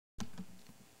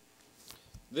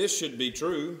This should be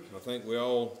true. I think we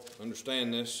all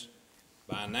understand this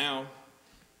by now.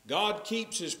 God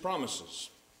keeps his promises,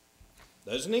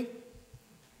 doesn't he?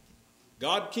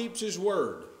 God keeps his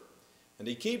word, and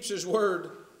he keeps his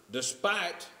word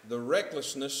despite the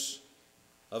recklessness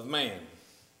of man.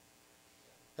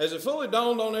 Has it fully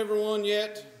dawned on everyone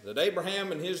yet that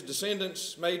Abraham and his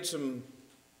descendants made some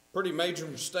pretty major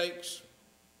mistakes?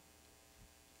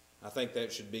 I think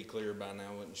that should be clear by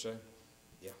now, wouldn't you say?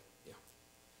 Yeah.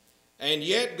 And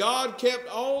yet God kept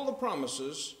all the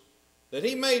promises that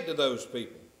he made to those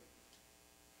people.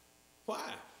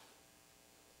 Why?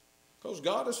 Because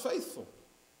God is faithful.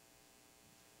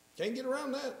 Can't get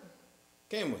around that,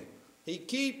 can we? He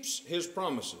keeps his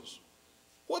promises.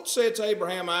 What sets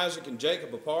Abraham, Isaac, and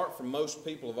Jacob apart from most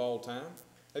people of all time?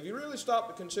 Have you really stopped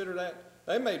to consider that?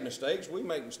 They made mistakes. We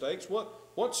make mistakes.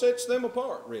 What sets them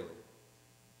apart, really?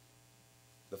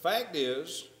 The fact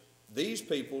is, these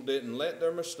people didn't let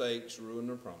their mistakes ruin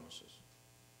their promises.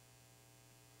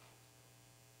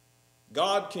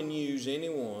 God can use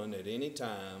anyone at any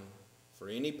time for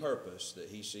any purpose that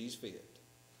he sees fit.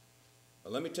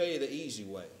 But let me tell you the easy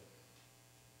way.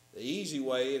 The easy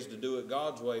way is to do it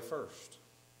God's way first.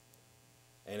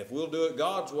 And if we'll do it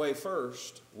God's way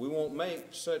first, we won't make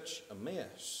such a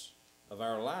mess of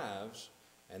our lives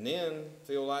and then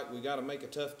feel like we got to make a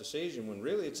tough decision when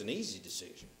really it's an easy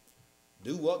decision.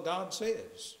 Do what God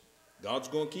says. God's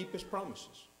going to keep his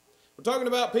promises. We're talking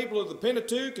about people of the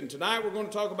Pentateuch, and tonight we're going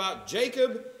to talk about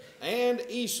Jacob and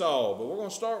Esau. But we're going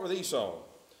to start with Esau.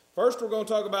 First, we're going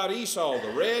to talk about Esau,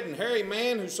 the red and hairy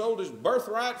man who sold his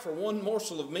birthright for one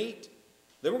morsel of meat.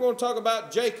 Then we're going to talk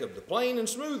about Jacob, the plain and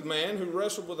smooth man who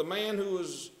wrestled with a man who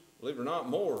was, believe it or not,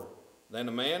 more than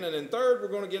a man. And then third, we're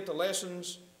going to get the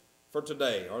lessons for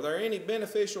today. Are there any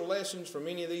beneficial lessons from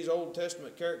any of these Old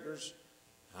Testament characters?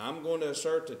 I'm going to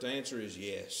assert that the answer is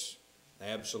yes,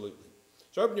 absolutely.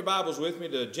 So open your Bibles with me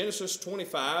to Genesis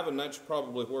 25, and that's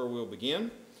probably where we'll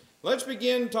begin. Let's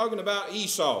begin talking about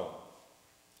Esau.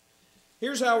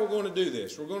 Here's how we're going to do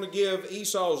this. We're going to give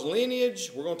Esau's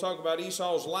lineage. We're going to talk about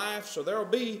Esau's life. So there will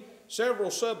be several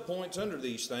subpoints under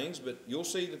these things, but you'll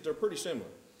see that they're pretty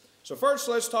similar. So first,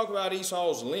 let's talk about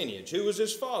Esau's lineage. Who was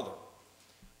his father?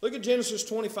 Look at Genesis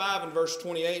 25 and verse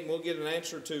 28, and we'll get an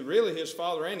answer to really his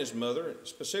father and his mother,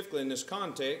 specifically in this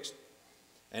context.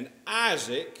 And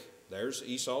Isaac, there's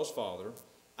Esau's father,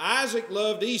 Isaac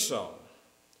loved Esau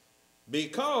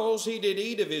because he did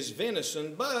eat of his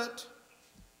venison, but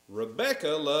Rebekah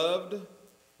loved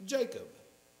Jacob.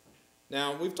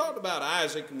 Now, we've talked about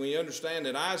Isaac, and we understand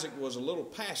that Isaac was a little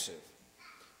passive.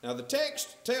 Now, the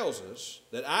text tells us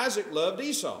that Isaac loved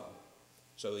Esau.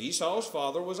 So Esau's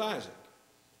father was Isaac.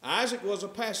 Isaac was a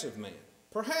passive man.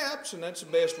 Perhaps, and that's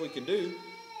the best we could do,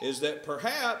 is that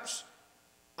perhaps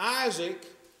Isaac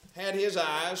had his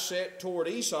eyes set toward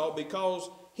Esau because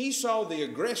he saw the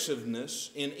aggressiveness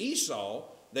in Esau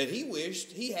that he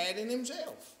wished he had in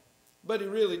himself. But he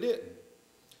really didn't.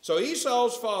 So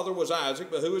Esau's father was Isaac,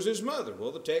 but who was his mother?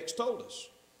 Well, the text told us.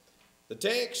 The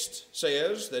text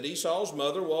says that Esau's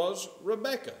mother was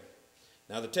Rebekah.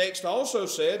 Now, the text also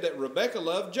said that Rebekah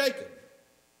loved Jacob.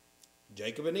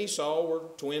 Jacob and Esau were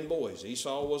twin boys.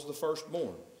 Esau was the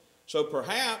firstborn. So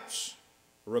perhaps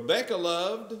Rebekah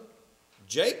loved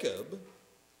Jacob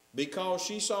because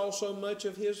she saw so much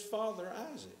of his father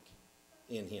Isaac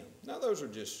in him. Now, those are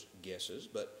just guesses,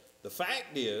 but the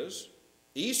fact is,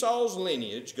 Esau's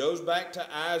lineage goes back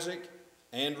to Isaac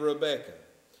and Rebekah.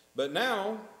 But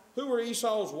now, who were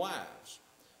Esau's wives?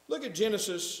 Look at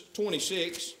Genesis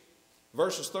 26,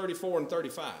 verses 34 and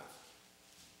 35.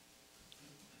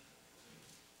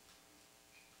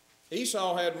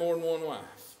 Esau had more than one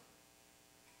wife.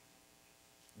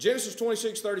 Genesis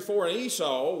 26:34, and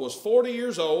Esau was 40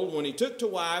 years old when he took to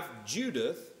wife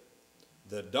Judith,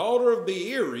 the daughter of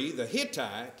Beeri the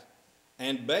Hittite,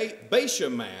 and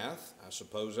Bashemath, I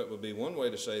suppose that would be one way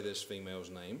to say this female's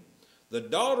name, the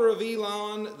daughter of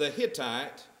Elon the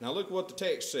Hittite. Now look what the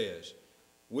text says,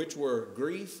 which were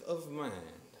grief of mind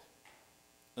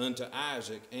unto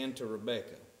Isaac and to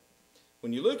Rebekah.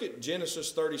 When you look at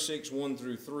Genesis 36, 1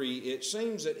 through 3, it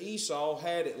seems that Esau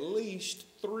had at least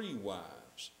 3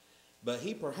 wives, but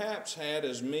he perhaps had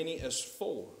as many as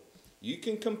 4. You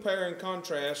can compare and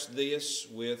contrast this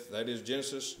with, that is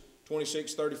Genesis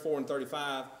 26, 34, and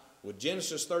 35, with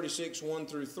Genesis 36, 1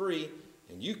 through 3,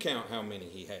 and you count how many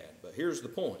he had. But here's the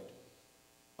point.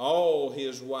 All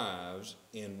his wives,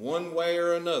 in one way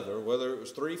or another, whether it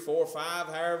was 3, 4, 5,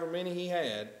 however many he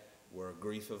had, were a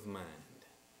grief of mind.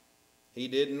 He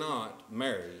did not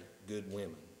marry good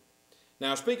women.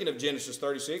 Now, speaking of Genesis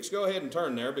 36, go ahead and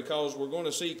turn there because we're going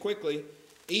to see quickly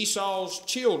Esau's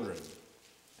children.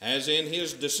 as in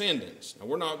his descendants. Now,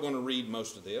 we're not going to read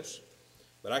most of this,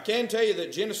 but I can tell you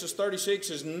that Genesis 36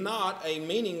 is not a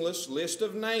meaningless list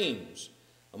of names.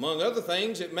 Among other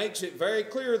things, it makes it very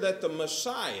clear that the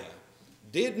Messiah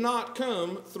did not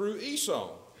come through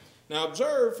Esau. Now,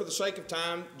 observe, for the sake of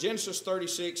time, Genesis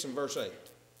 36 and verse 8.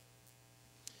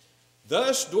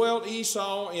 Thus dwelt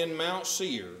Esau in Mount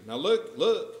Seir. Now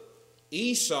look,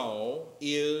 Esau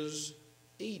is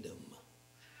Edom.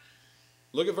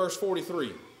 Look at verse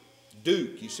 43.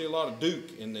 Duke. You see a lot of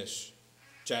Duke in this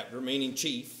chapter, meaning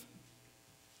chief.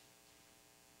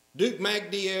 Duke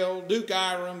Magdiel, Duke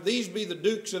Iram, these be the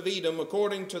dukes of Edom,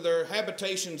 according to their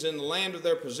habitations in the land of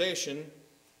their possession.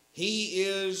 He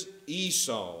is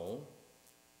Esau,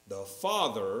 the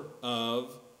father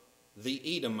of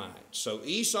the Edomites. So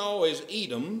Esau is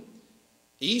Edom.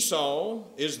 Esau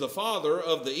is the father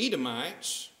of the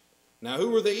Edomites. Now, who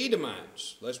were the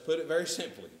Edomites? Let's put it very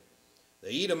simply.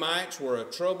 The Edomites were a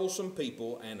troublesome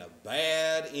people and a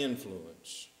bad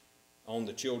influence on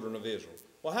the children of Israel.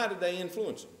 Well, how did they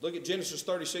influence them? Look at Genesis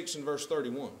 36 and verse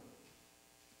 31.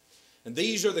 And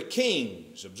these are the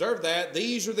kings. Observe that.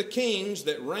 These are the kings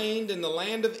that reigned in the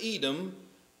land of Edom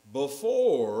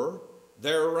before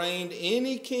there reigned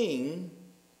any king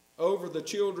over the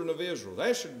children of Israel.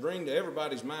 That should bring to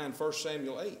everybody's mind 1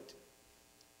 Samuel 8.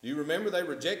 Do you remember they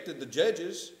rejected the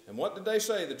judges? And what did they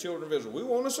say, the children of Israel? We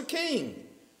want us a king.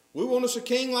 We want us a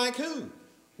king like who?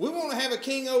 We want to have a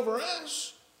king over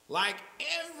us like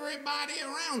everybody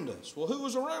around us. Well, who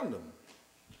was around them?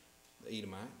 The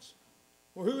Edomites.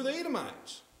 Well, who are the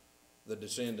Edomites? The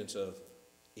descendants of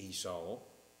Esau.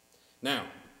 Now,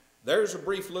 there's a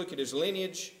brief look at his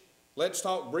lineage. Let's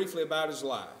talk briefly about his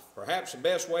life. Perhaps the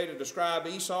best way to describe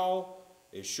Esau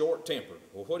is short-tempered.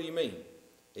 Well, what do you mean?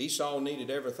 Esau needed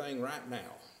everything right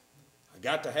now. I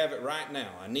got to have it right now.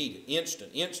 I need it.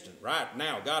 Instant, right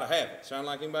now. Got to have it. Sound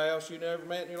like anybody else you've ever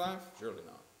met in your life? Surely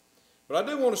not. But I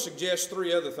do want to suggest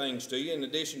three other things to you in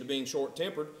addition to being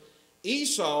short-tempered.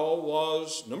 Esau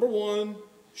was, number one,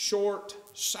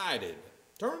 short-sighted.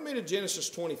 Turn with me to Genesis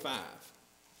 25.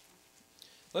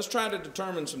 Let's try to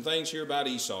determine some things here about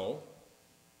Esau.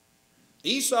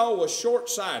 Esau was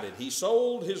short-sighted. He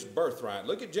sold his birthright.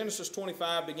 Look at Genesis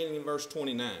 25, beginning in verse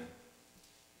 29.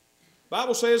 The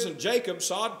Bible says, and Jacob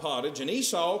sawed pottage, and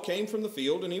Esau came from the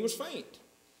field, and he was faint.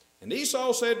 And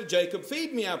Esau said to Jacob,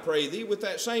 feed me, I pray thee, with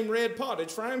that same red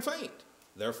pottage, for I am faint.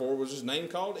 Therefore was his name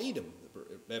called Edom.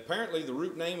 Apparently the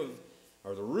root name of,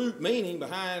 or the root meaning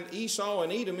behind Esau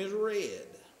and Edom is red.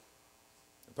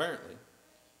 Apparently.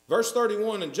 Verse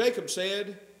 31, and Jacob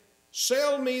said,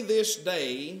 sell me this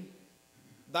day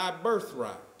thy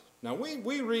birthright. Now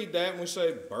we read that and we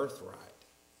say birthright.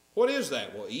 What is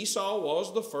that? Well, Esau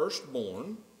was the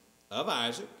firstborn of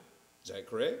Isaac. Is that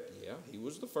correct? Yeah, he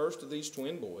was the first of these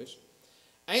twin boys.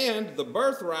 And the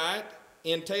birthright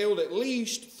entailed at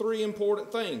least three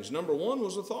important things. Number one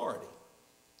was authority.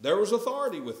 There was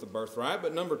authority with the birthright,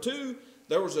 but number two,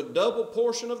 there was a double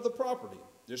portion of the property.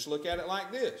 Just look at it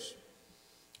like this.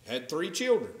 Had three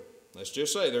children. Let's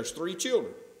just say there's three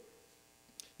children.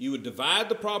 You would divide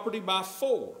the property by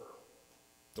 4.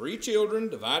 3 children,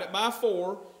 divide it by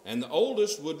 4, and the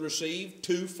oldest would receive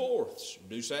 2/4.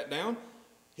 Reduce that down,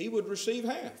 he would receive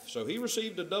half. So he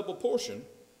received a double portion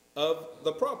of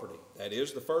the property. That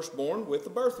is, the firstborn with the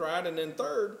birthright. And then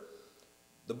third,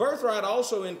 the birthright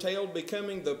also entailed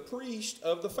becoming the priest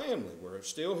of the family. We're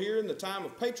still here in the time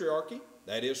of patriarchy.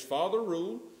 That is, father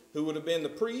rule, who would have been the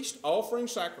priest offering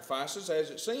sacrifices, as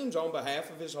it seems, on behalf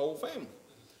of his whole family.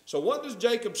 So what does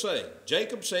Jacob say?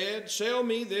 Jacob said, sell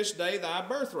me this day thy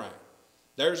birthright.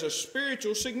 There's a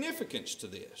spiritual significance to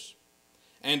this.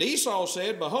 And Esau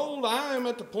said, behold, I am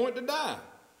at the point to die.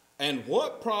 And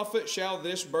what profit shall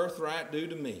this birthright do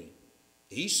to me?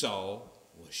 Esau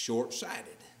was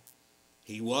short-sighted.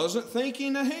 He wasn't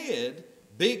thinking ahead,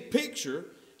 big picture.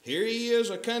 Here he is,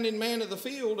 a cunning man of the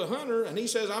field, a hunter, and he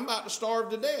says, I'm about to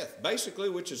starve to death, basically,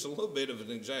 which is a little bit of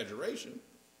an exaggeration.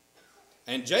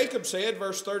 And Jacob said,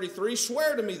 verse 33,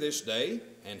 swear to me this day.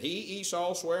 And he,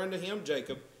 Esau, sware unto him,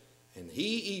 Jacob. And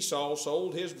he, Esau,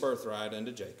 sold his birthright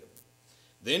unto Jacob.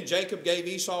 Then Jacob gave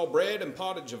Esau bread and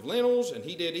pottage of lentils, and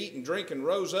he did eat and drink and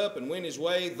rose up and went his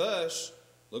way. Thus,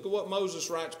 look at what Moses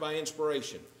writes by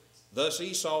inspiration. Thus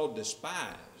Esau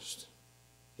despised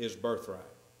his birthright.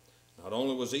 Not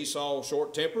only was Esau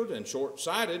short-tempered and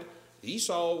short-sighted,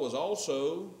 Esau was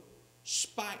also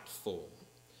spiteful.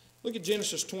 Look at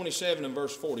Genesis 27 and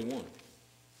verse 41.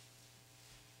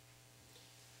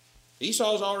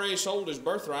 Esau's already sold his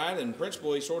birthright, and in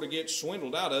principle he sort of gets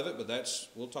swindled out of it, but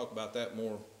we'll talk about that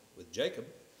more with Jacob.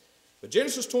 But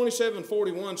Genesis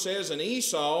 27:41 says, and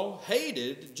Esau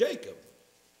hated Jacob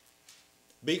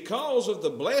because of the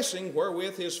blessing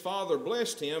wherewith his father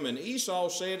blessed him. And Esau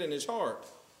said in his heart,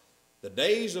 the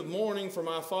days of mourning for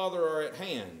my father are at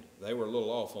hand. They were a little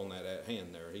off on that at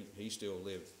hand there. He still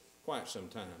lived quite some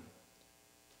time.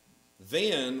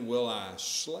 Then will I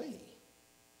slay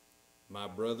my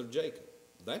brother Jacob.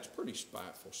 That's a pretty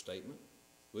spiteful statement,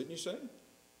 wouldn't you say?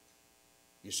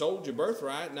 You sold your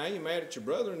birthright, now you're mad at your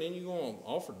brother, and then you're going to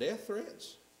offer death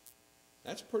threats?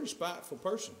 That's a pretty spiteful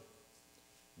person.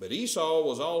 But Esau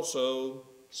was also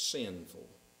sinful.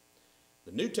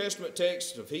 The New Testament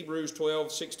text of Hebrews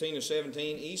 12, 16 and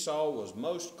 17, Esau was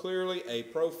most clearly a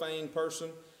profane person,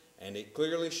 and it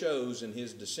clearly shows in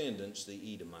his descendants,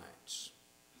 the Edomites.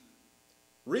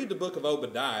 Read the book of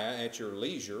Obadiah at your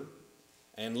leisure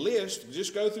and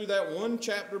just go through that one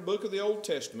chapter book of the Old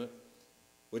Testament,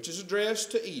 which is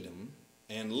addressed to Edom,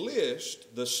 and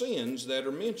list the sins that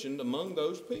are mentioned among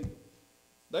those people.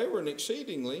 They were an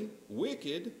exceedingly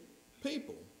wicked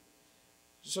people.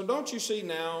 So don't you see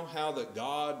now how that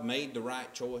God made the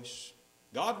right choice?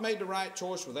 God made the right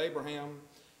choice with Abraham.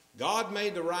 God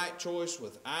made the right choice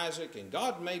with Isaac, and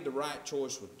God made the right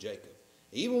choice with Jacob.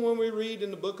 Even when we read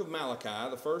in the book of Malachi,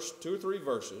 the first 2 or 3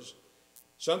 verses,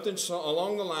 something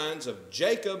along the lines of,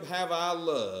 Jacob have I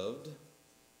loved,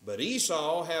 but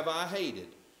Esau have I hated.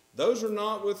 Those are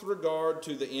not with regard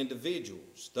to the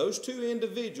individuals. Those 2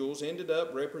 individuals ended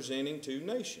up representing 2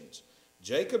 nations.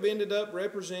 Jacob ended up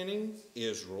representing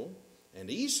Israel, and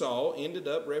Esau ended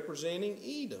up representing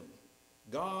Edom.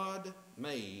 God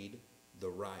made the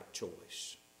right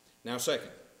choice. Now, second,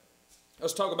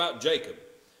 let's talk about Jacob.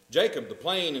 Jacob, the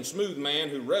plain and smooth man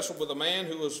who wrestled with a man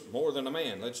who was more than a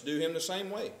man. Let's do him the same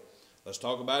way. Let's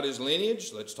talk about his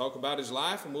lineage. Let's talk about his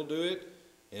life, and we'll do it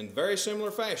in very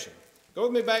similar fashion. Go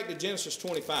with me back to Genesis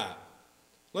 25.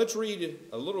 Let's read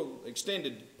a little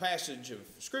extended passage of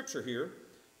Scripture here.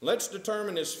 Let's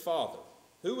determine his father.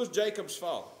 Who was Jacob's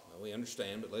father? Well, we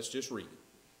understand, but let's just read it.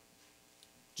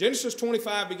 Genesis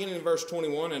 25, beginning in verse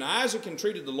 21, And Isaac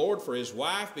entreated the Lord for his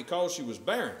wife because she was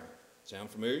barren. Sound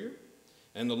familiar?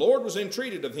 And the Lord was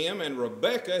entreated of him, and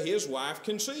Rebekah his wife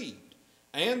conceived.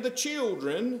 And the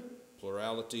children,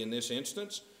 plurality in this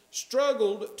instance,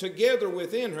 struggled together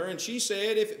within her, and she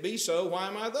said, If it be so, why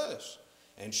am I thus?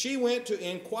 And she went to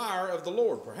inquire of the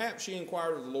Lord. Perhaps she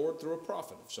inquired of the Lord through a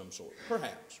prophet of some sort.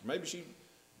 Perhaps. Maybe she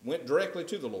went directly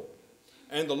to the Lord.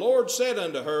 And the Lord said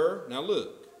unto her, now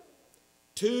look,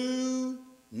 2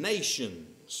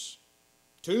 nations,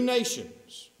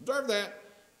 observe that,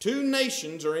 2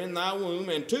 nations are in thy womb,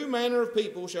 and 2 manner of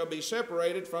people shall be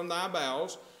separated from thy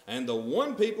bowels, and the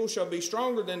one people shall be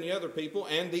stronger than the other people,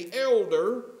 and the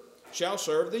elder shall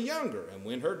serve the younger. And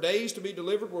when her days to be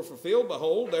delivered were fulfilled,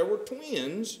 behold, there were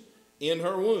twins in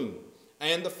her womb.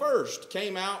 And the first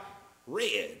came out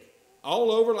red,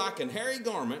 all over like an hairy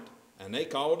garment, and they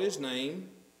called his name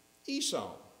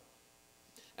Esau.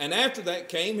 And after that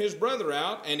came his brother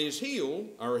out, and his hand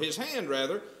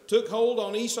took hold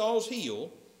on Esau's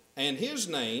heel, and his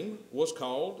name was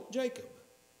called Jacob.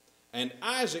 And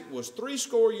Isaac was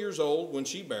 80 years old when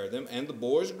she bare them, and the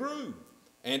boys grew.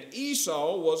 And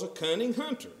Esau was a cunning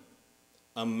hunter,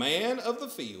 a man of the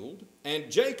field,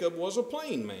 and Jacob was a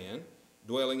plain man,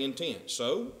 dwelling in tents.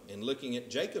 So, in looking at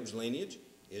Jacob's lineage,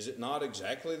 is it not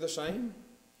exactly the same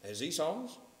as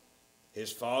Esau's?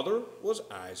 His father was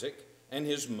Isaac, and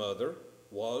his mother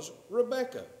was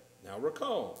Rebekah. Now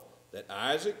recall that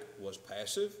Isaac was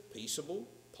passive, peaceable,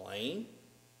 plain,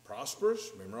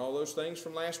 prosperous. Remember all those things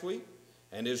from last week?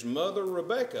 And his mother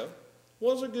Rebekah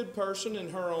was a good person in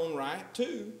her own right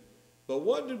too. But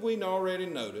what did we already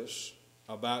notice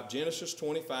about Genesis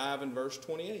 25 and verse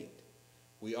 28?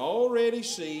 We already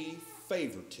see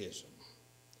favoritism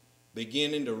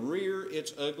beginning to rear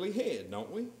its ugly head,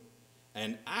 don't we?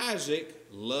 And Isaac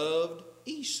loved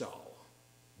Esau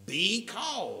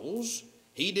because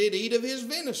he did eat of his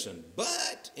venison.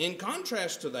 But in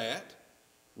contrast to that,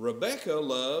 Rebekah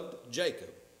loved Jacob.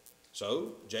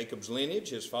 So Jacob's lineage,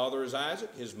 his father is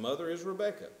Isaac, his mother is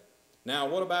Rebekah. Now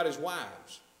what about his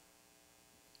wives?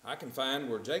 I can find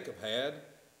where Jacob had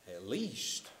at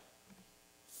least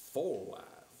 4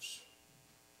 wives.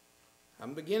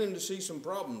 I'm beginning to see some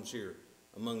problems here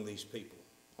among these people,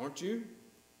 aren't you?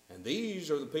 And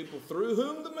these are the people through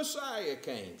whom the Messiah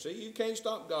came. See, you can't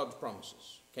stop God's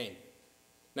promises, can you?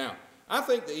 Now, I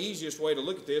think the easiest way to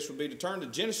look at this would be to turn to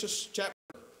Genesis chapter.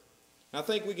 I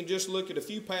think we can just look at a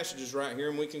few passages right here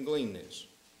and we can glean this.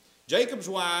 Jacob's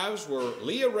wives were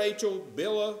Leah, Rachel,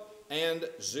 Bilhah, and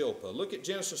Zilpah. Look at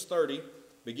Genesis 30,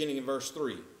 beginning in verse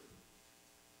 3.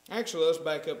 Actually, let's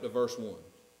back up to verse 1.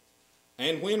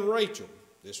 And when Rachel,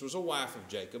 this was a wife of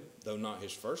Jacob, though not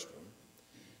his first one,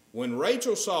 When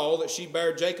Rachel saw that she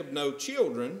bare Jacob no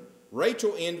children,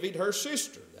 Rachel envied her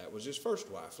sister. That was his first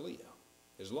wife, Leah,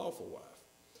 his lawful wife.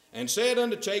 And said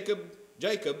unto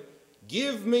Jacob,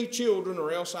 give me children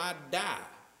or else I die.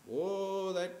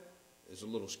 Whoa, that is a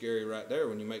little scary right there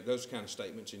when you make those kind of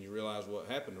statements and you realize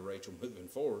what happened to Rachel moving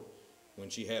forward when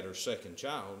she had her second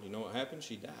child. You know what happened?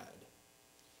 She died.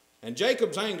 And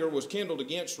Jacob's anger was kindled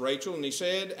against Rachel, and he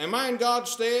said, am I in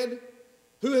God's stead?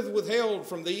 Who hath withheld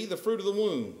from thee the fruit of the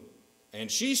womb? And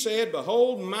she said,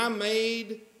 behold, my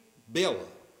maid Bilhah,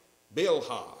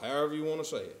 however you want to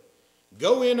say it.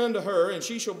 Go in unto her, and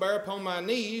she shall bear upon my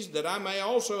knees, that I may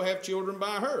also have children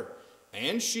by her.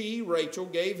 And she, Rachel,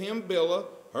 gave him Bilhah,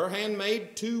 her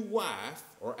handmaid, to wife,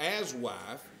 or as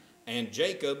wife, and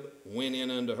Jacob went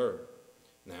in unto her.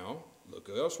 Now, look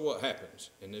else what happens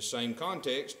in this same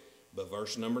context, but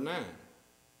verse number 9.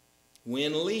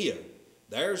 When Leah,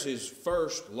 there's his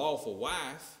first lawful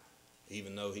wife,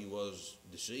 even though he was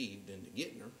deceived into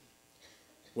getting her.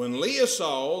 When Leah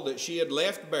saw that she had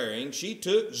left bearing, she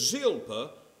took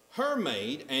Zilpah, her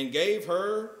maid, and gave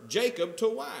her Jacob to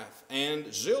wife.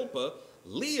 And Zilpah,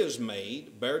 Leah's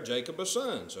maid, bare Jacob a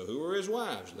son. So who were his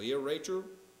wives? Leah, Rachel,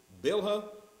 Bilhah,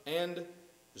 and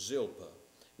Zilpah.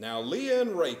 Now Leah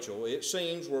and Rachel, it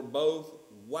seems, were both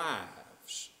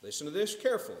wives. Listen to this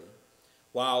carefully.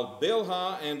 While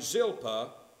Bilhah and Zilpah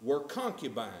were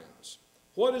concubines.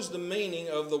 What is the meaning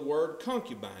of the word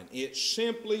concubine? It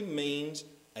simply means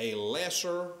a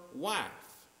lesser wife.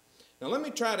 Now let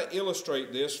me try to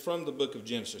illustrate this from the book of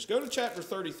Genesis. Go to chapter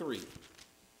 33.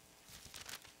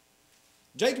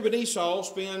 Jacob and Esau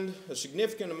spend a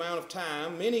significant amount of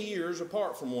time, many years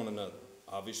apart from one another.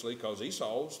 Obviously, because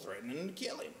Esau was threatening to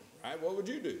kill him. Right? What would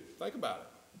you do? Think about it.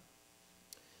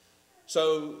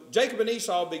 So Jacob and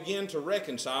Esau begin to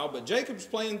reconcile, but Jacob's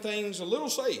playing things a little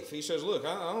safe. He says, look,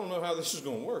 I don't know how this is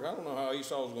going to work. I don't know how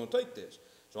Esau's going to take this.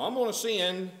 So I'm going to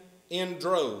send in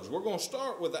droves. We're going to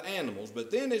start with the animals,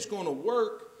 but then it's going to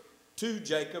work to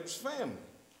Jacob's family.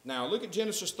 Now look at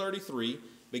Genesis 33,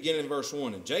 beginning in verse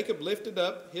 1. And Jacob lifted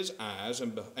up his eyes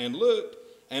and looked,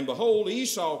 and behold,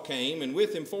 Esau came, and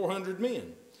with him 400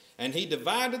 men. And he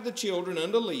divided the children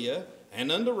unto Leah,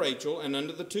 and unto Rachel, and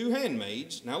unto the two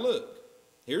handmaids. Now look,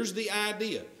 here's the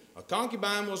idea. A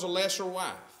concubine was a lesser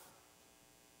wife.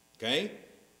 Okay?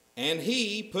 And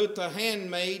he put the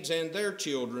handmaids and their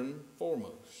children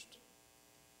foremost.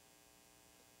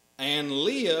 And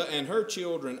Leah and her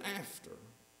children after.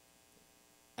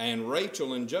 And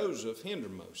Rachel and Joseph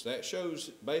hindermost. That shows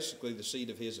basically the seat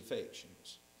of his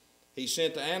affections. He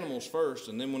sent the animals first,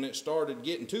 and then when it started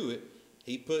getting to it,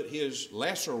 he put his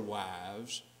lesser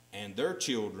wives and their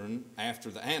children after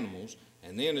the animals.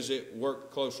 And then as it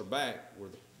worked closer back were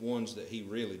the ones that he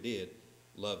really did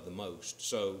love the most.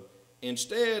 So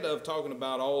instead of talking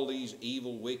about all these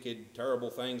evil, wicked, terrible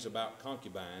things about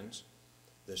concubines,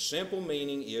 the simple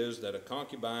meaning is that a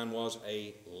concubine was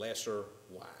a lesser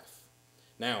wife.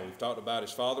 Now, we've talked about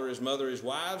his father, his mother, his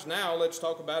wives. Now let's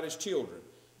talk about his children.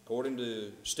 According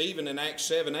to Stephen in Acts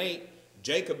 7:8,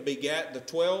 Jacob begat the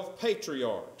 12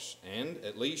 patriarchs and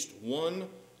at least one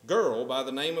girl by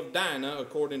the name of Dinah,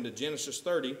 according to Genesis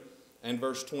 30 and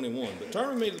verse 21. But turn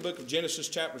with me to the book of Genesis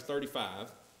chapter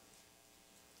 35,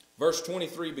 verse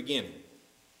 23 beginning.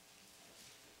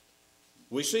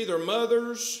 We see their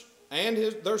mothers and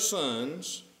their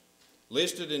sons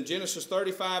listed in Genesis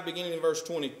 35 beginning in verse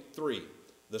 23.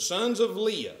 The sons of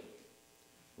Leah,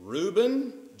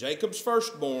 Reuben, Jacob's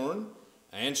firstborn,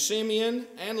 and Simeon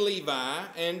and Levi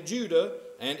and Judah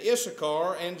and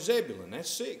Issachar and Zebulun. That's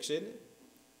 6, isn't it?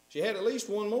 She had at least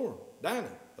one more,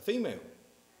 Dinah, a female.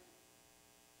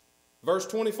 Verse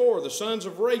 24, the sons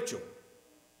of Rachel,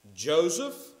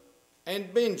 Joseph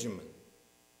and Benjamin.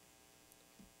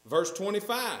 Verse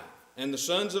 25, and the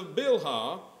sons of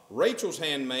Bilhah, Rachel's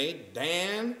handmaid,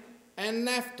 Dan and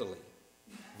Naphtali.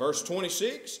 Verse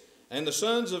 26, and the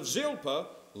sons of Zilpah,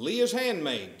 Leah's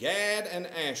handmaid, Gad and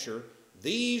Asher.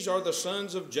 These are the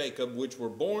sons of Jacob, which were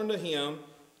born to him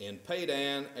in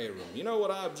Padan Aram. You know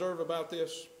what I observe about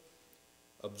this?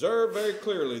 Observe very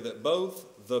clearly that both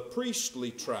the priestly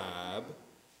tribe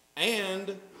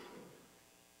and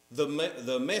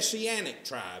the messianic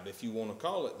tribe, if you want to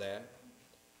call it that,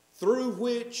 through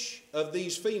which of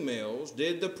these females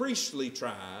did the priestly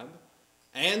tribe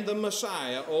and the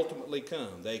Messiah ultimately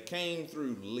come? They came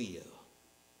through Leah,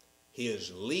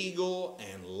 his legal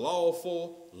and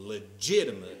lawful,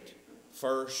 legitimate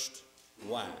first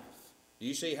wife. Do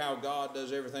you see how God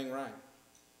does everything right?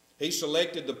 He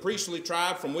selected the priestly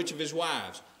tribe from which of his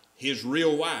wives? His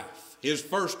real wife, his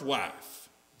first wife.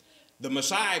 The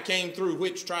Messiah came through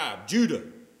which tribe? Judah.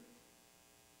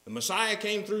 The Messiah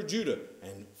came through Judah.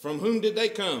 And From whom did they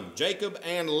come? Jacob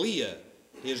and Leah,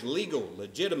 his legal,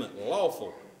 legitimate,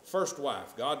 lawful first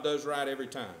wife. God does right every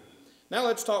time. Now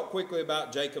let's talk quickly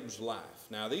about Jacob's life.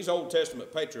 Now these Old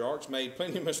Testament patriarchs made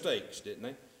plenty of mistakes, didn't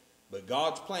they? But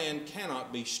God's plan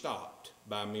cannot be stopped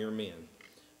by mere men.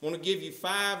 I want to give you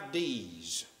 5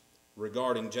 D's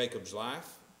regarding Jacob's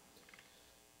life.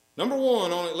 Number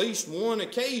 1, on at least one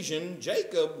occasion,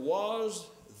 Jacob was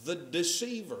the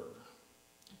deceiver.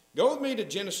 Go with me to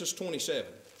Genesis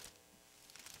 27.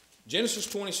 Genesis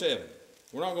 27.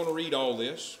 We're not going to read all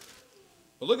this.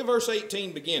 But look at verse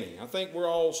 18 beginning. I think we're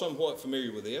all somewhat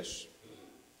familiar with this.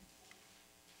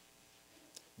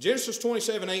 Genesis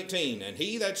 27:18. And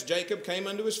he, that's Jacob, came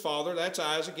unto his father, that's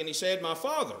Isaac, and he said, My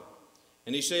father.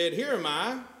 And he said, Here am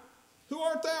I. Who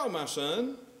art thou, my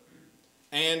son?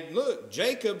 And look,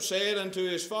 Jacob said unto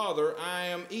his father, I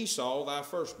am Esau, thy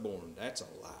firstborn. That's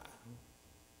a lie.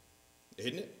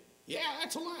 Isn't it? Yeah,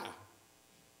 that's a lie.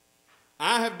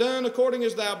 I have done according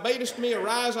as thou badest me.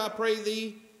 Arise, I pray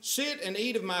thee, sit and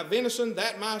eat of my venison,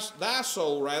 that thy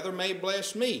soul rather may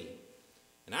bless me.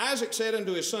 And Isaac said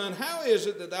unto his son, How is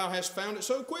it that thou hast found it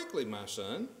so quickly, my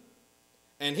son?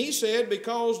 And he said,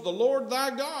 Because the Lord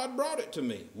thy God brought it to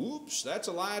me. Whoops, that's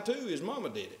a lie too. His mama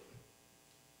did it.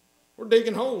 We're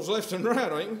digging holes left and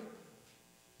right, ain't we?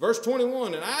 Verse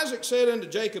 21, And Isaac said unto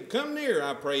Jacob, Come near,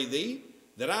 I pray thee,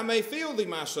 that I may feel thee,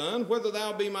 my son, whether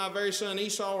thou be my very son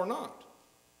Esau or not.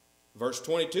 Verse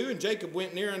 22, And Jacob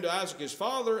went near unto Isaac his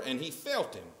father, and he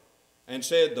felt him, and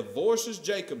said, The voice is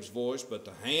Jacob's voice, but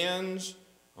the hands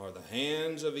are the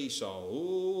hands of Esau.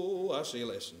 Oh, I see a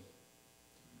lesson.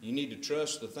 You need to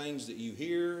trust the things that you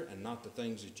hear and not the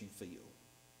things that you feel.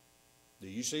 Do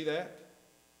you see that?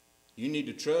 You need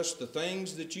to trust the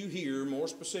things that you hear, more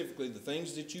specifically the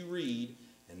things that you read,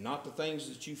 and not the things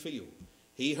that you feel.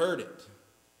 He heard it,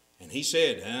 and he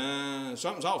said,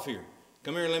 something's off here.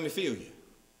 Come here and let me feel you.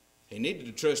 He needed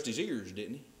to trust his ears,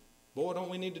 didn't he? Boy, don't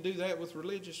we need to do that with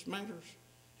religious matters?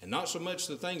 And not so much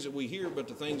the things that we hear, but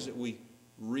the things that we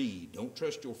read. Don't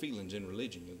trust your feelings in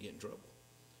religion. You'll get in trouble.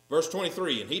 Verse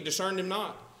 23, And he discerned him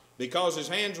not, because his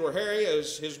hands were hairy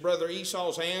as his brother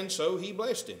Esau's hands, so he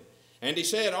blessed him. And he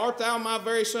said, Art thou my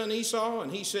very son Esau?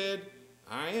 And he said,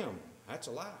 I am. That's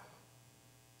a lie,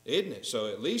 isn't it? So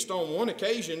at least on one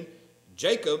occasion,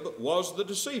 Jacob was the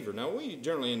deceiver. Now, we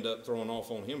generally end up throwing off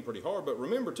on him pretty hard, but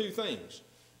remember 2 things.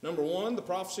 Number 1, the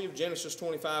prophecy of Genesis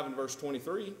 25 and verse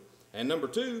 23. And number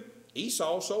 2,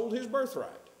 Esau sold his birthright.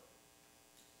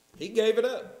 He gave it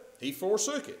up. He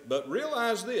forsook it. But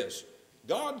realize this,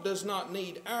 God does not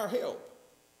need our help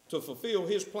to fulfill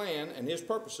his plan and his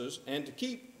purposes and to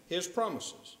keep his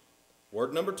promises.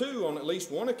 Word number 2, on at least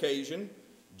one occasion,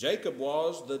 Jacob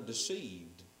was the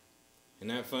deceived. Isn't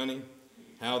that funny?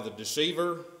 How the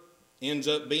deceiver ends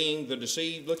up being the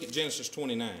deceived. Look at Genesis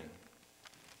 29.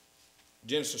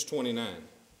 Genesis 29.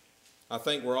 I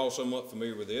think we're all somewhat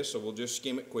familiar with this, so we'll just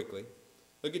skim it quickly.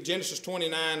 Look at Genesis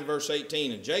 29, verse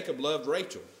 18. And Jacob loved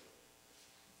Rachel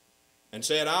and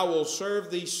said, I will serve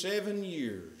thee 7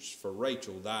 years for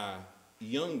Rachel, thy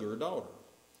younger daughter.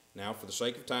 Now, for the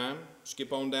sake of time,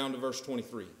 skip on down to verse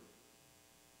 23.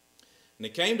 And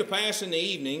it came to pass in the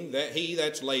evening that he,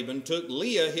 that's Laban, took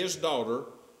Leah his daughter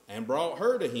and brought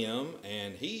her to him,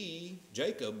 and he,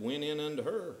 Jacob, went in unto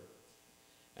her.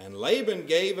 And Laban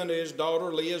gave unto his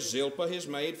daughter Leah Zilpah his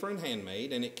maid for an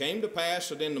handmaid, and it came to pass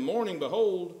that in the morning,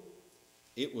 behold,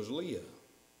 it was Leah.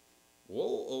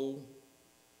 Whoa,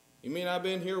 you mean I've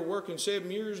been here working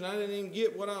 7 years and I didn't even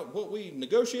get what we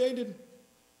negotiated?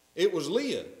 It was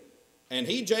Leah. And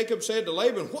he, Jacob, said to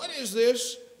Laban, What is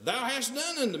this thou hast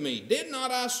done unto me? Did not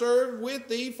I serve with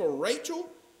thee for Rachel?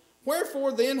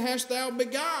 Wherefore then hast thou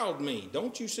beguiled me?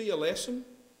 Don't you see a lesson?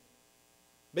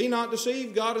 Be not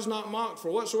deceived, God is not mocked.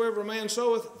 For whatsoever a man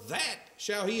soweth, that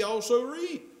shall he also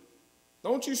reap.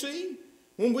 Don't you see?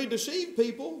 When we deceive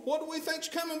people, what do we think's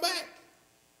coming back?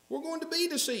 We're going to be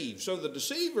deceived. So the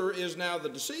deceiver is now the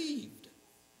deceived.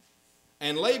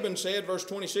 And Laban said, verse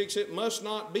 26, It must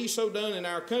not be so done in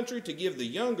our country to give the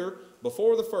younger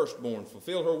before the firstborn.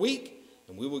 Fulfill her week,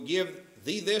 and we will give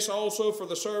thee this also for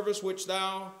the service which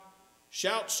thou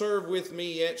shalt serve with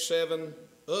me yet 7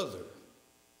 other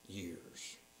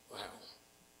years. Wow.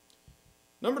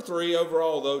 Number 3,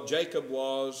 overall, though, Jacob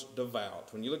was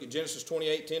devout. When you look at Genesis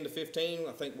 28, 10 to 15,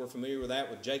 I think we're familiar with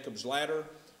that with Jacob's ladder.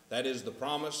 That is, the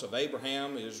promise of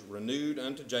Abraham is renewed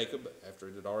unto Jacob after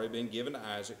it had already been given to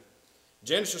Isaac.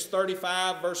 Genesis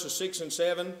 35, verses 6 and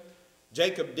 7,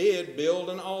 Jacob did build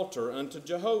an altar unto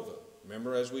Jehovah.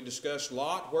 Remember, as we discussed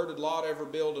Lot, where did Lot ever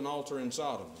build an altar in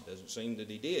Sodom? It doesn't seem that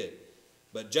he did.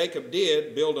 But Jacob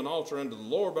did build an altar unto the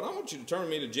Lord. But I want you to turn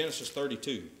me to Genesis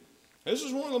 32. This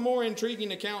is one of the more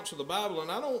intriguing accounts of the Bible,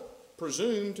 and I don't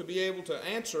presume to be able to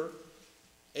answer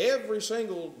every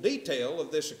single detail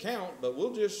of this account, but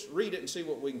we'll just read it and see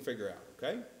what we can figure out,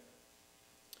 okay?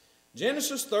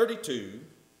 Genesis 32,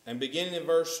 and beginning in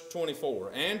verse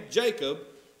 24. And Jacob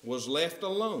was left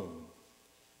alone,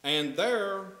 and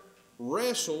there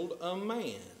wrestled a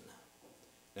man.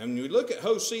 Now, when you look at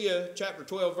Hosea chapter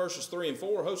 12, verses 3 and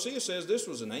 4, Hosea says this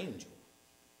was an angel.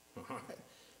 All right.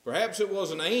 Perhaps it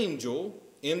was an angel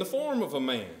in the form of a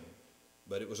man,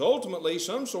 but it was ultimately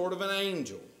some sort of an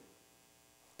angel,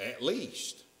 at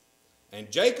least.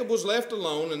 And Jacob was left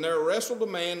alone, and there wrestled a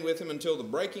man with him until the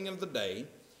breaking of the day.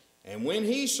 And when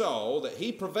he saw that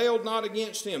he prevailed not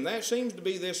against him, that seems to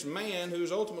be this man who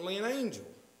is ultimately an angel,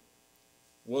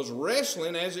 was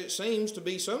wrestling, as it seems to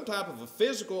be some type of a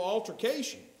physical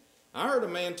altercation. I heard a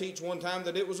man teach one time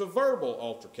that it was a verbal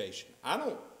altercation. I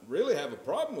don't really have a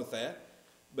problem with that,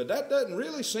 but that doesn't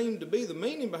really seem to be the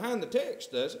meaning behind the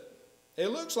text, does it? It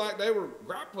looks like they were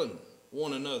grappling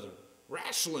one another,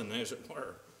 wrestling, as it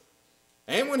were.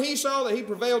 And when he saw that he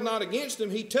prevailed not against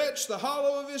him, he touched the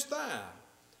hollow of his thigh.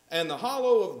 And the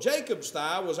hollow of Jacob's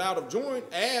thigh was out of joint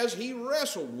as he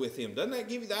wrestled with him. Doesn't that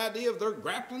give you the idea of they're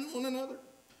grappling one another?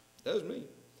 It does me.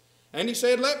 And he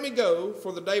said, let me go,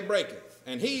 for the day breaketh.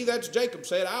 And he, that's Jacob,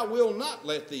 said, I will not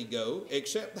let thee go,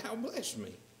 except thou bless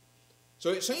me. So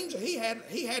it seems that he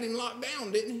had him locked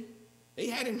down, didn't he? He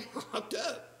had him locked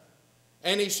up.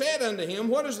 And he said unto him,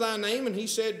 what is thy name? And he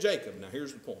said, Jacob. Now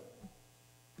here's the point.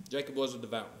 Jacob was a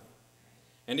devout man.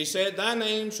 And he said, thy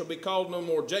name shall be called no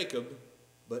more Jacob,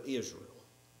 but Israel.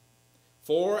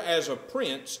 For as a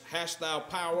prince hast thou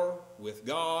power with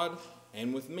God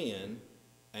and with men,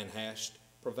 and hast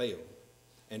prevailed.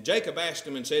 And Jacob asked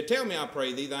him and said, tell me, I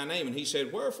pray thee, thy name. And he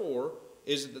said, wherefore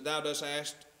is it that thou dost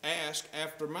ask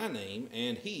after my name?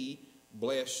 And he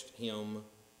blessed him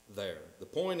there. The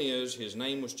point is, his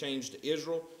name was changed to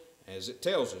Israel, as it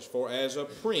tells us. For as a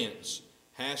prince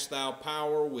hast thou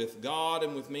power with God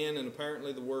and with men. And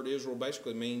apparently the word Israel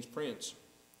basically means prince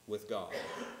with God.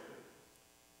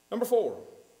 Number 4,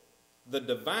 the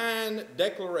divine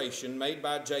declaration made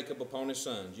by Jacob upon his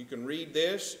sons. You can read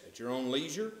this at your own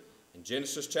leisure in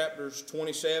Genesis chapters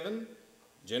 27,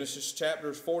 Genesis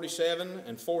chapters 47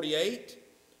 and 48.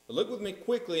 But look with me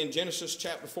quickly in Genesis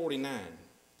chapter 49.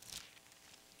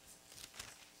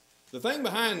 The thing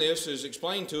behind this is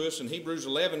explained to us in Hebrews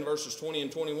 11 verses 20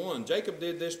 and 21. Jacob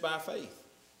did this by faith.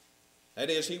 That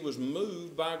is, he was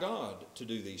moved by God to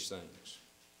do these things.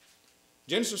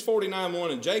 Genesis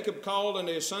 49:1, and Jacob called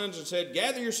unto his sons and said,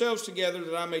 gather yourselves together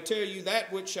that I may tell you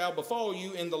that which shall befall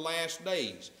you in the last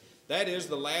days. That is,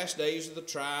 the last days of the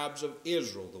tribes of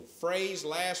Israel. The phrase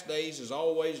last days is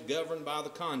always governed by the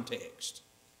context.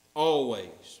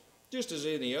 Always. Just as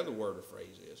any other word or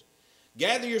phrase is.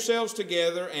 Gather yourselves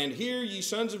together, and hear, ye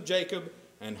sons of Jacob,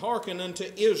 and hearken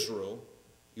unto Israel,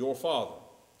 your father.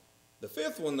 The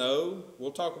fifth one, though,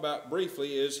 we'll talk about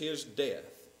briefly, is his death.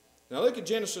 Now look at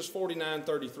Genesis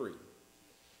 49:33.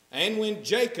 And when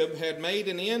Jacob had made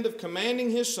an end of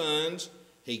commanding his sons,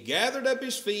 he gathered up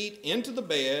his feet into the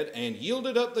bed and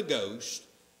yielded up the ghost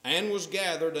and was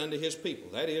gathered unto his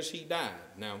people. That is, he died.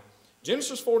 Now,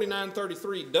 Genesis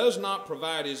 49:33 does not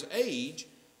provide his age,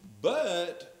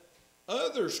 but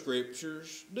other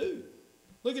scriptures do.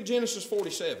 Look at Genesis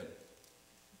 47.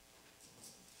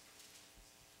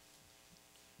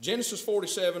 Genesis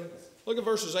 47, look at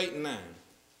verses 8 and 9.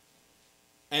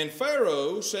 And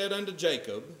Pharaoh said unto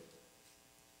Jacob,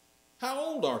 how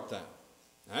old art thou?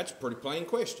 Now, that's a pretty plain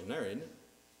question there, isn't it?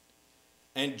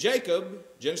 And Jacob,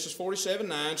 Genesis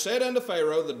 47:9, said unto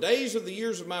Pharaoh, the days of the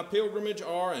years of my pilgrimage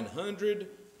are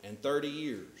 130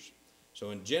 years.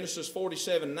 So in Genesis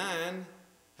 47:9,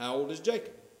 how old is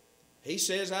Jacob? He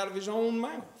says out of his own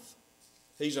mouth,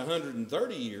 he's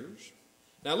 130 years.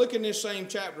 Now look in this same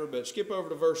chapter, but skip over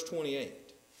to verse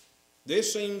 28.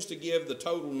 This seems to give the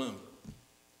total number.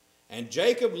 And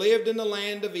Jacob lived in the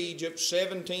land of Egypt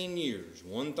 17 years.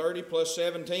 130 plus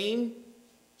 17.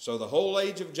 So the whole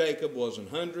age of Jacob was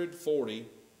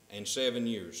 147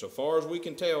 years. So far as we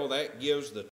can tell, that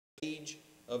gives the age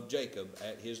of Jacob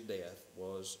at his death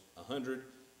was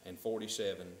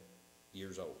 147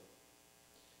 years old.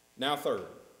 Now third,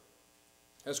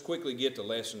 let's quickly get to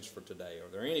lessons for today. Are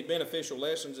there any beneficial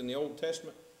lessons in the Old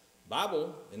Testament? The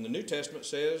Bible in the New Testament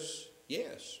says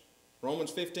yes.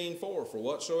 Romans 15:4, for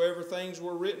whatsoever things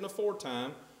were written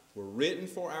aforetime were written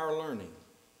for our learning,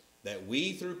 that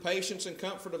we through patience and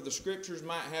comfort of the Scriptures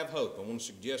might have hope. I want to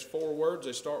suggest 4 words.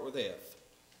 They start with F.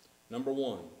 Number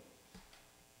 1,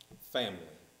 family.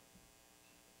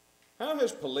 How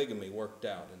has polygamy worked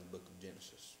out in the book of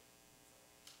Genesis?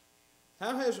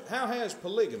 How has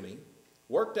polygamy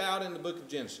worked out in the book of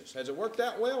Genesis? Has it worked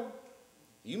out well?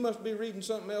 You must be reading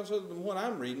something else other than what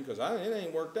I'm reading, because it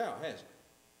ain't worked out, has it?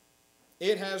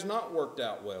 It has not worked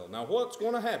out well. Now what's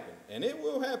going to happen? And it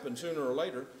will happen sooner or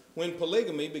later when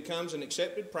polygamy becomes an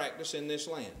accepted practice in this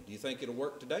land. Do you think it'll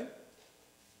work today?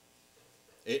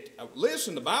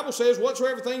 Listen, the Bible says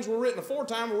whatsoever things were written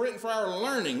aforetime were written for our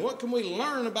learning. What can we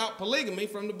learn about polygamy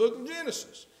from the book of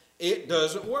Genesis? It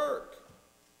doesn't work.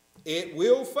 It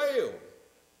will fail.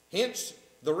 Hence,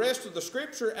 the rest of the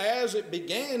scripture as it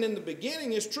began in the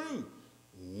beginning is true.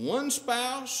 One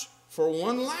spouse for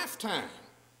one lifetime.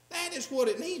 That is what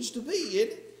it needs to be,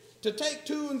 isn't it? To take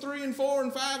 2 and 3 and 4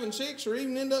 and 5 and 6, or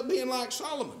even end up being like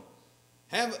Solomon.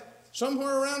 Have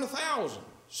somewhere around 1,000,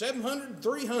 700,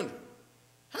 300.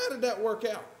 How did that work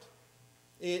out?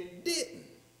 It didn't.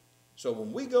 So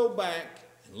when we go back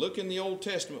and look in the Old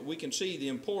Testament, we can see the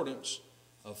importance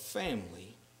of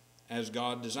family as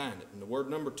God designed it. And the word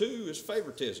number 2 is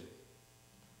favoritism.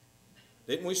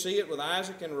 Didn't we see it with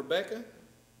Isaac and Rebekah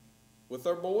with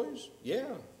their boys?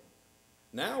 Yeah.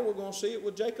 Now we're going to see it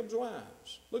with Jacob's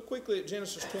wives. Look quickly at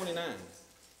Genesis 29.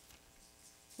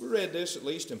 We read this at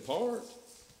least in part.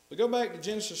 But go back to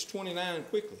Genesis 29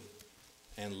 quickly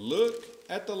and look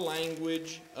at the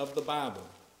language of the Bible.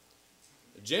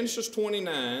 Genesis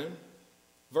 29,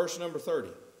 verse number 30.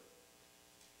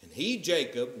 And he,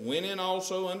 Jacob, went in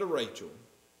also unto Rachel,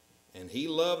 and he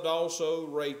loved also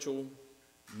Rachel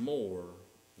more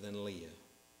than Leah.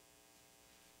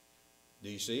 Do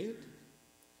you see it?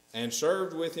 And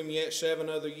served with him yet 7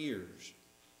 other years.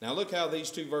 Now look how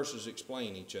these 2 verses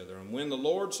explain each other. And when the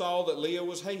Lord saw that Leah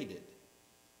was hated.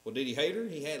 Well, did he hate her?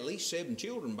 He had at least 7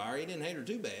 children by her. He didn't hate her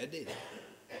too bad, did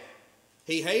he?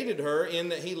 He hated her in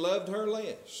that he loved her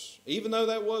less, even though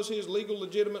that was his legal,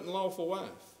 legitimate, and lawful wife.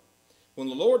 When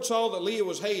the Lord saw that Leah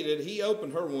was hated, he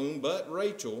opened her womb, but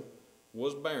Rachel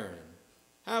was barren.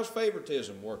 How's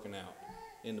favoritism working out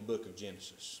in the book of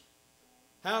Genesis?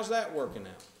 How's that working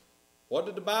out? What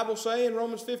did the Bible say in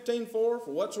Romans 15:4?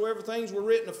 For whatsoever things were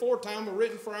written aforetime were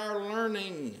written for our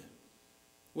learning.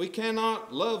 We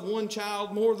cannot love one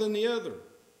child more than the other.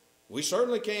 We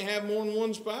certainly can't have more than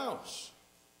one spouse.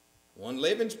 One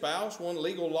living spouse, one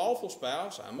legal lawful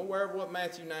spouse. I'm aware of what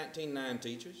Matthew 19:9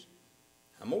 teaches.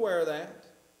 I'm aware of that.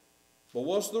 But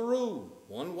what's the rule?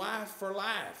 One wife for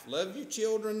life. Love your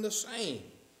children the same.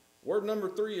 Word number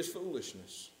 3 is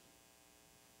foolishness.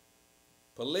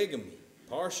 Polygamy,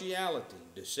 partiality,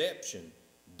 deception,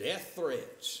 death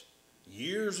threats,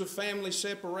 years of family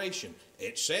separation,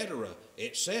 etc.,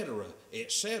 etc.,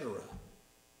 etc.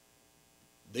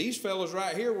 These fellows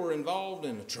right here were involved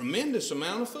in a tremendous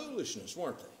amount of foolishness,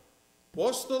 weren't they?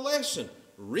 What's the lesson?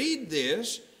 Read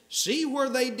this, see where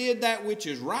they did that which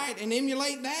is right and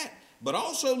emulate that. But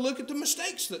also look at the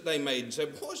mistakes that they made and say,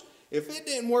 boys, if it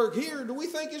didn't work here, do we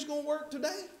think it's going to work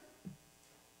today?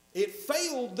 It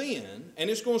failed then, and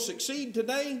it's going to succeed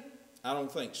today? I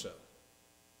don't think so.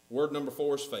 Word number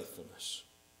 4 is faithfulness.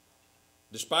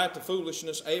 Despite the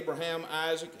foolishness, Abraham,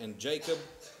 Isaac, and Jacob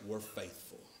were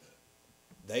faithful.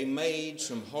 They made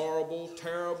some horrible,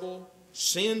 terrible,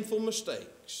 sinful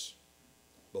mistakes.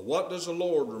 But what does the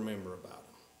Lord remember about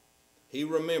them? He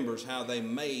remembers how they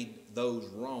made those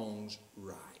wrongs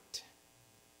right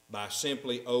by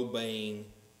simply obeying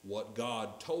what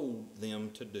God told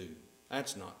them to do.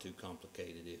 That's not too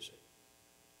complicated, is it?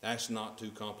 That's not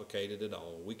too complicated at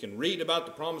all. We can read about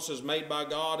the promises made by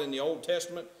God in the Old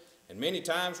Testament and many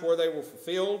times where they were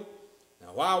fulfilled.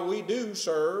 Now, while we do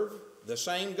serve the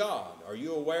same God, are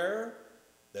you aware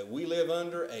that we live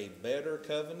under a better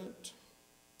covenant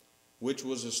which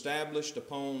was established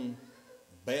upon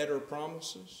better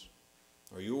promises?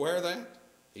 Are you aware of that?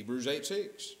 Hebrews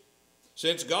 8:6.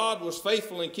 Since God was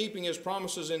faithful in keeping his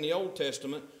promises in the Old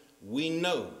Testament, we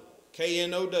know,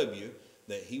 K-N-O-W,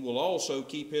 that he will also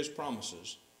keep his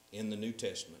promises in the New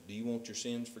Testament. Do you want your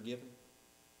sins forgiven?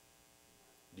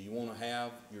 Do you want to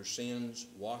have your sins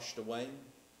washed away?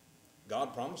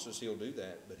 God promises he'll do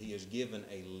that, but he has given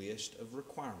a list of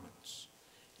requirements.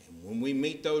 And when we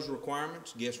meet those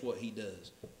requirements, guess what he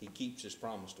does? He keeps his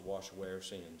promise to wash away our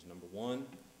sins. Number 1,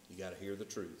 you got to hear the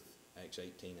truth, Acts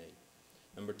 18:8.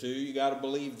 Number 2, you got to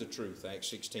believe the truth, Acts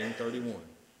 16:31.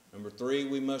 Number 3,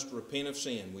 we must repent of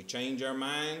sin. We change our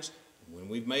minds. When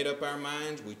we've made up our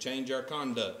minds, we change our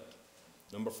conduct.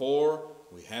 Number 4,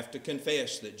 we have to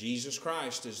confess that Jesus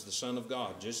Christ is the Son of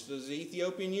God, just as the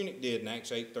Ethiopian eunuch did in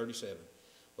Acts 8:37.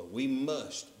 But we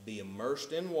must be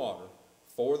immersed in water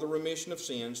for the remission of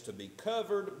sins, to be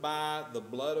covered by the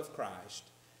blood of Christ.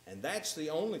 And that's the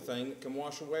only thing that can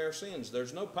wash away our sins.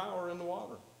 There's no power in the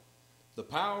water. The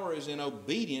power is in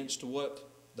obedience to what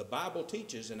the Bible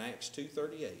teaches in Acts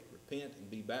 2:38, repent and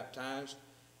be baptized,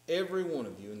 every one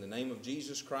of you, in the name of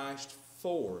Jesus Christ,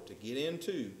 to get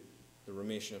into the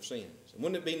remission of sins. And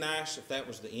wouldn't it be nice if that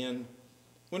was the end?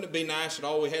 Wouldn't it be nice that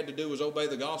all we had to do was obey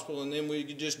the gospel and then we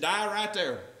could just die right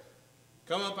there?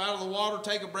 Come up out of the water,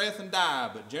 take a breath, and die.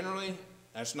 But generally,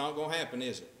 that's not going to happen,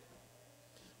 is it?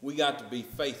 We got to be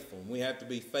faithful. We have to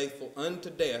be faithful unto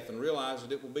death and realize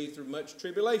that it will be through much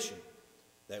tribulation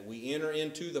that we enter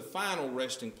into the final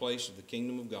resting place of the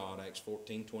kingdom of God, Acts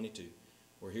 14:22.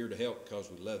 We're here to help because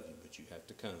we love you, but you have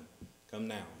to come. Come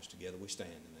now as together we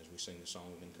stand and as we sing the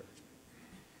song of encouragement.